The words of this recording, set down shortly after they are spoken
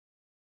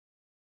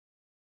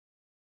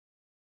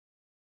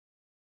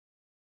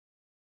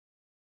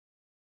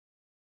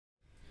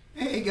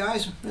Hey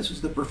guys, this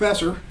is the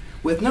Professor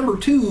with number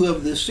 2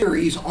 of this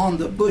series on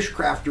the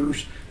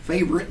bushcrafter's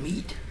favorite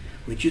meat,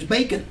 which is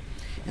bacon.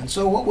 And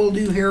so what we'll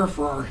do here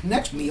for our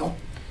next meal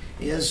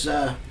is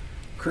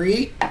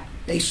create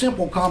a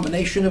simple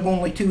combination of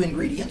only 2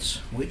 ingredients,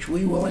 which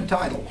we will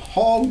entitle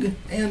Hog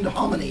and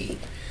Hominy.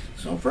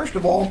 So first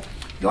of all,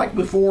 like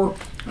before,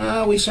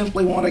 we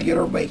simply want to get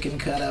our bacon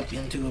cut up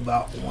into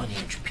about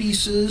 1-inch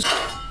pieces.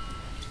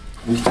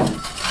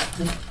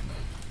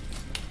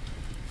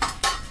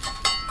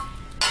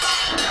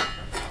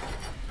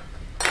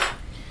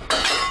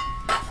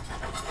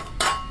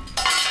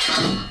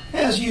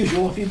 As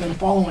usual, if you've been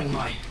following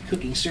my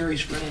cooking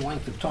series for any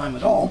length of time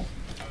at all,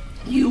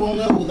 you will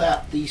know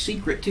that the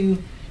secret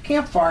to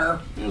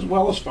campfire as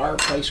well as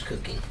fireplace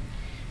cooking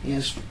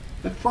is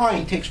that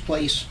frying takes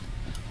place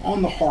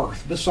on the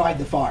hearth beside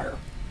the fire.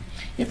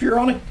 If you're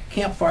on a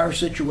campfire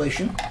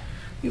situation,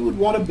 you would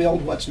want to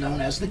build what's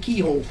known as the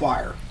keyhole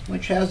fire,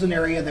 which has an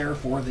area there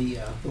for the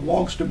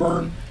logs to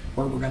burn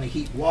where we're going to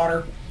heat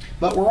water,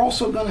 but we're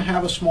also going to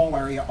have a small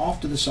area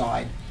off to the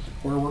side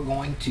where we're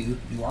going to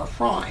do our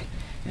frying.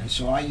 And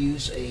so I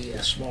use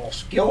a small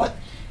skillet.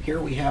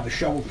 Here we have a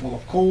shovel full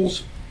of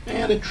coals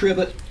and a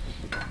trivet,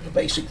 a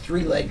basic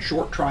 3-leg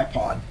short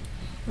tripod.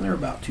 And they're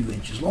about 2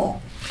 inches long.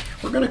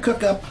 We're going to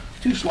cook up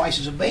 2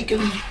 slices of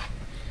bacon.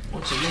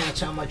 Once again,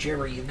 it's how much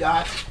ever you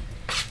got.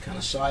 Kind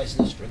of size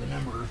this for the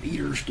number of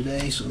eaters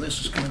today. So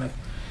this is kind of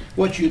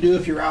what you do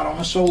if you're out on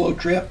a solo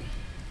trip.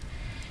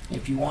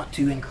 If you want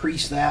to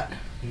increase that,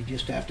 you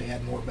just have to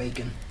add more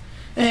bacon.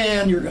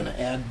 And you're going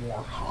to add more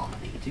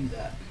hominy to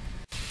that.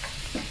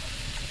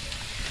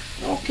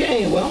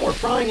 Okay, well, we're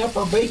frying up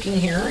our bacon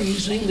here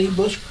using the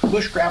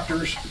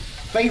bushcrafter's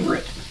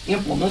favorite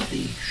implement,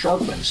 the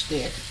sharpened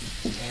stick.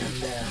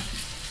 And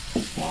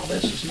while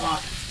this is not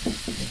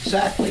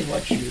exactly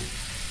what you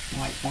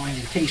might find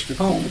in Taste of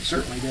Home, it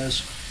certainly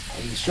does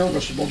a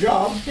serviceable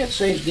job. It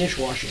saves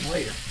dishwashing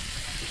later.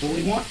 So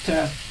we want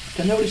to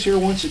notice here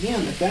once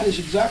again that that is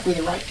exactly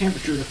the right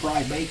temperature to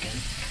fry bacon,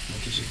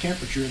 which is the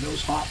temperature of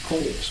those hot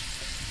coals.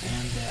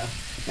 And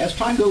as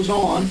time goes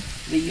on,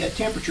 the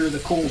temperature of the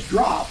coals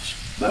drops,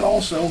 but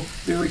also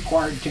the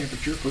required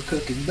temperature for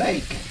cooking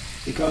bacon.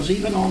 Because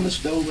even on the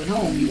stove at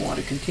home, you want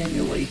to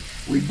continually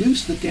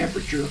reduce the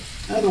temperature.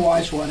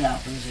 Otherwise, what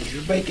happens is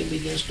your bacon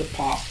begins to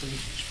pop and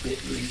spit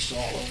grease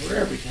all over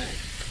everything.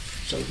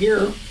 So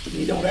here,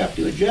 you don't have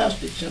to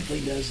adjust. It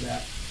simply does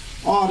that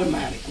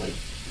automatically.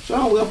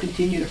 So we'll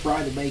continue to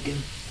fry the bacon.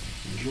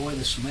 Enjoy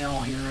the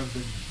smell here of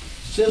the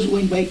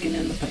sizzling bacon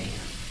in the pan.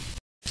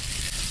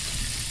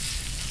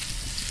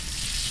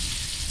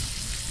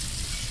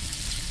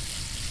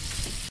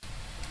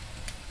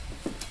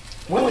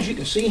 Well, as you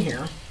can see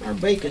here, our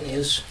bacon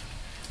is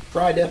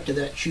fried up to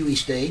that chewy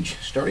stage,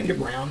 starting to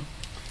brown.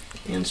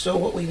 And so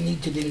what we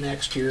need to do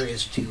next here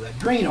is to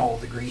drain all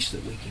the grease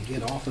that we can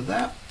get off of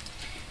that.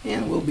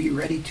 And we'll be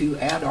ready to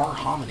add our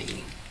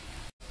hominy.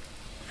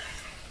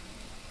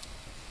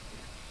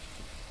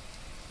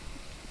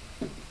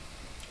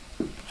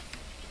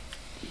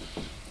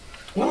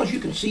 Well, as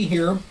you can see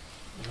here,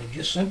 we've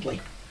just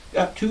simply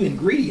got 2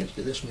 ingredients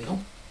to this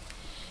meal.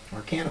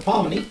 Our can of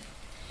hominy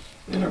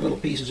and our little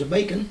pieces of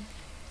bacon.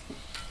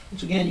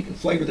 Once again, you can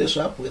flavor this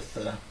up with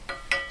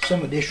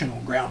some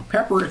additional ground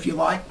pepper if you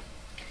like.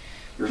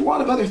 There's a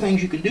lot of other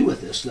things you can do with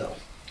this though.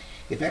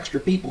 If extra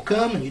people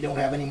come and you don't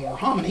have any more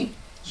hominy,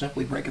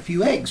 simply break a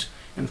few eggs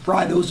and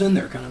fry those in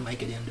there, kind of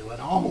make it into an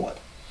omelet.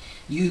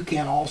 You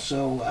can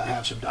also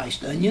have some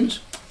diced onions,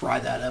 fry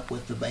that up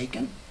with the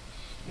bacon,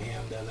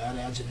 and that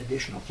adds an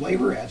additional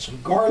flavor. Add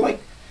some garlic.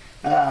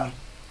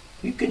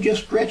 You can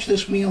just stretch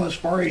this meal as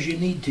far as you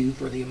need to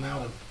for the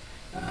amount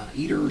of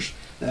eaters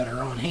that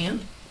are on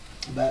hand.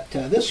 But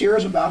this here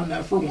is about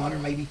enough for 1 or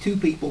maybe 2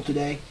 people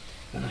today.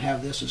 Going to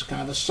have this as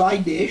kind of a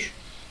side dish.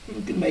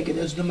 You can make it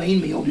as the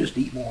main meal, just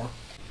eat more.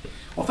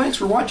 Well, thanks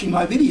for watching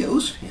my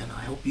videos, and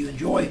I hope you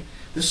enjoy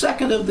the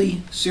second of the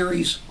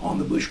series on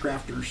the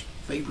bushcrafter's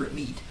favorite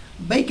meat,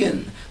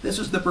 bacon. This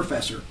is the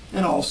Professor,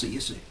 and I'll see you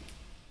soon.